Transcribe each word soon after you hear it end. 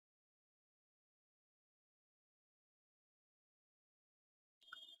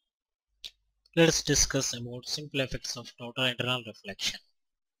Let's discuss about simple effects of total internal reflection.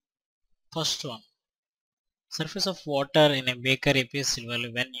 First one, surface of water in a beaker appears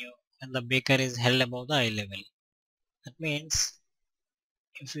silvery when the beaker is held above the eye level. That means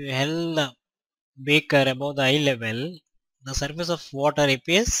if you held the beaker above the eye level, the surface of water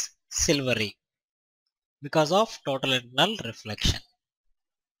appears silvery because of total internal reflection.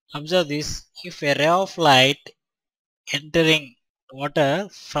 Observe this: if a ray of light entering water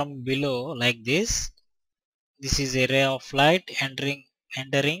from below like this is a ray of light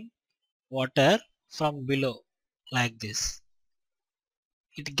entering water from below like this.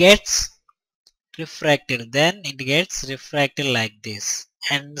 It gets refracted, then it gets refracted like this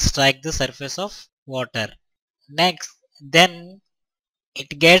and strike the surface of water. Next, then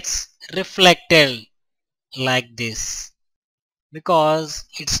it gets reflected like this because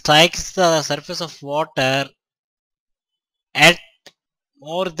it strikes the surface of water at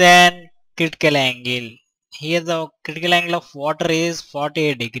more than critical angle. Here the critical angle of water is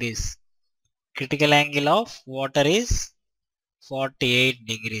 48 degrees. Critical angle of water is 48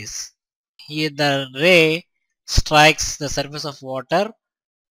 degrees. Here the ray strikes the surface of water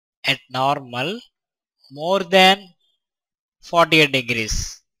at normal more than 48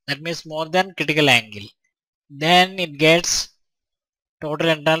 degrees. That means more than critical angle. Then it gets total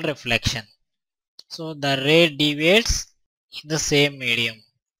internal reflection. So the ray deviates in the same medium.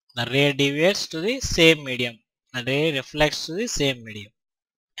 The ray deviates to the same medium. The ray reflects to the same medium.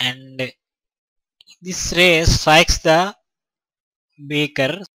 And this ray strikes the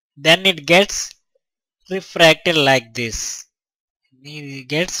beaker. Then it gets refracted like this. It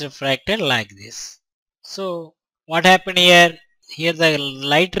gets refracted like this. So what happened here? Here the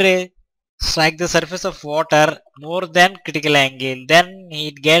light ray strike the surface of water more than critical angle. Then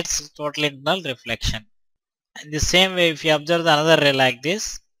it gets total internal reflection. In the same way, if you observe the another ray like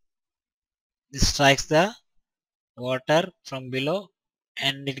this strikes the water from below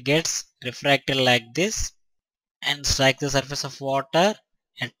and it gets refracted like this and strike the surface of water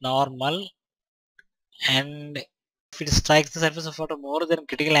at normal, and if it strikes the surface of water more than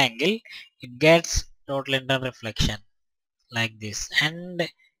critical angle, it gets total internal reflection like this, and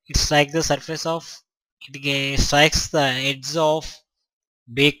it strikes the surface of strikes the edge of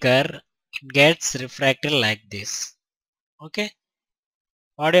beaker, it gets refracted like this. Okay,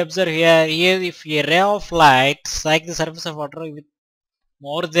 what you observe here? Here, if a ray of light strikes the surface of water with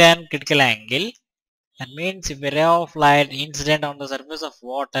more than critical angle, that means if a ray of light incident on the surface of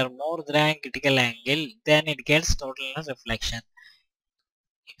water more than critical angle, then it gets total reflection.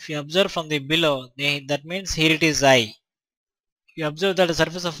 If you observe from the below, that means here it is eye. You observe that the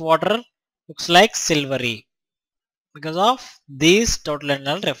surface of water looks like silvery because of this total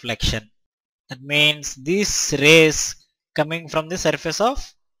internal reflection. That means these rays coming from the surface of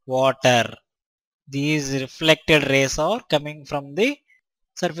water. These reflected rays are coming from the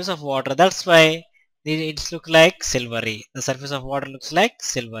surface of water. That's why it looks like silvery. The surface of water looks like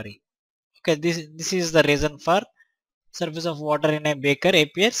silvery. Okay, this is the reason for surface of water in a beaker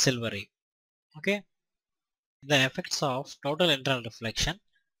appears silvery. Okay, the effects of total internal reflection.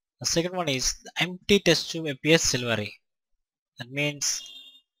 The second one is the empty test tube appears silvery. That means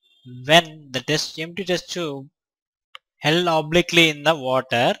when the empty test tube held obliquely in the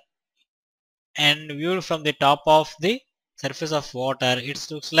water and viewed from the top of the surface of water, it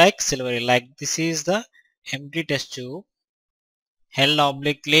looks like silvery. Like this is the empty test tube held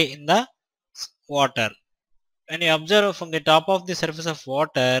obliquely in the water. When you observe from the top of the surface of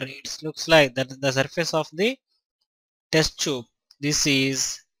water, it looks like that the surface of the test tube, this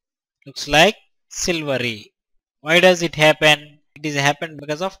is looks like silvery. Why does it happen? It is happened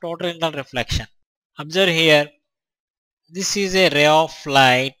because of total internal reflection. Observe here, this is a ray of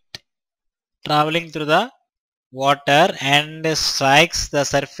light traveling through the water and strikes the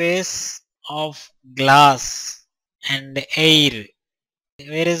surface of glass and air.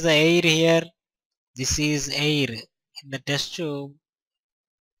 Where is the air here? This is air. In the test tube,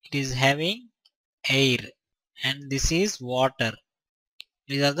 it is having air and this is water.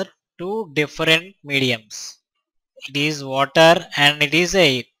 These are the two different mediums. It is water and it is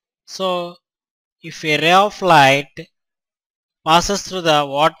air. So, if a ray of light passes through the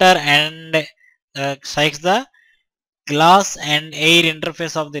water and strikes the glass and air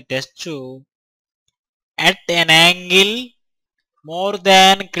interface of the test tube at an angle more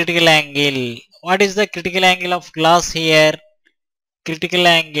than critical angle. What is the critical angle of glass here? Critical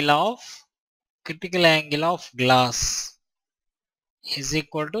angle of glass is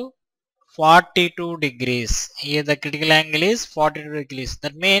equal to 42 degrees. Here the critical angle is 42 degrees.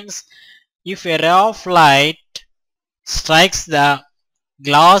 That means if a ray of light strikes the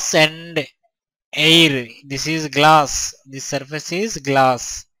glass and air. This is glass. This surface is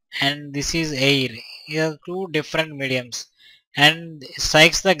glass, and this is air. Here are two different mediums, and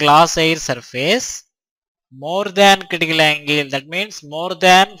strikes the glass air surface more than critical angle. That means more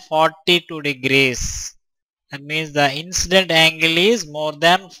than 42 degrees. That means the incident angle is more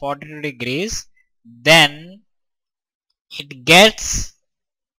than 42 degrees. Then it gets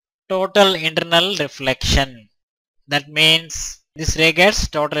total internal reflection. That means this ray gets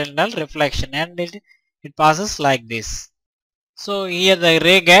total internal reflection, and it passes like this. So here the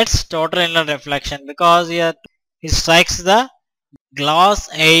ray gets total internal reflection because here it strikes the glass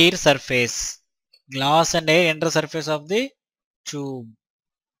air surface. Glass and air enter surface of the tube,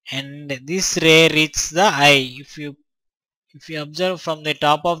 and this ray reaches the eye. If you observe from the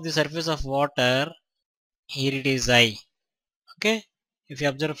top of the surface of water, here it is eye. Okay, if you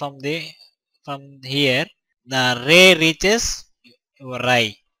observe from here, the ray reaches your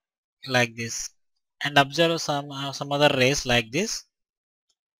eye like this, and observe some other rays like this.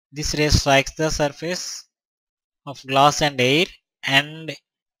 This ray strikes the surface of glass and air, and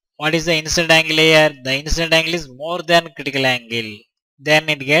what is the incident angle here? The incident angle is more than critical angle. Then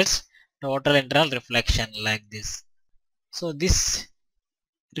it gets total internal reflection like this. So this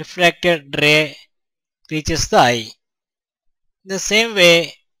refracted ray reaches the eye. In the same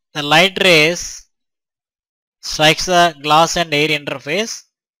way, the light rays strikes the glass and air interface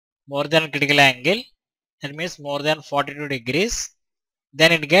more than critical angle. That means more than 42 degrees.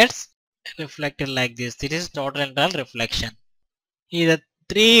 Then it gets reflected like this. This is total internal reflection. Here the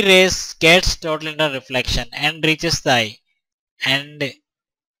three rays gets total internal reflection and reaches the eye. And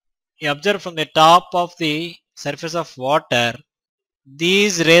you observe from the top of the surface of water,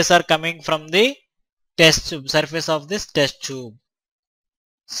 these rays are coming from the test tube, surface of this test tube,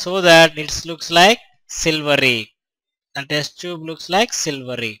 so that it looks like silvery. The test tube looks like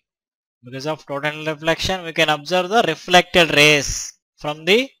silvery. Because of total reflection, we can observe the reflected rays from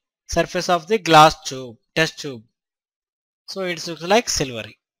the surface of the glass tube, test tube. So it looks like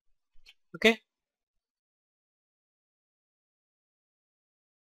silvery. Okay.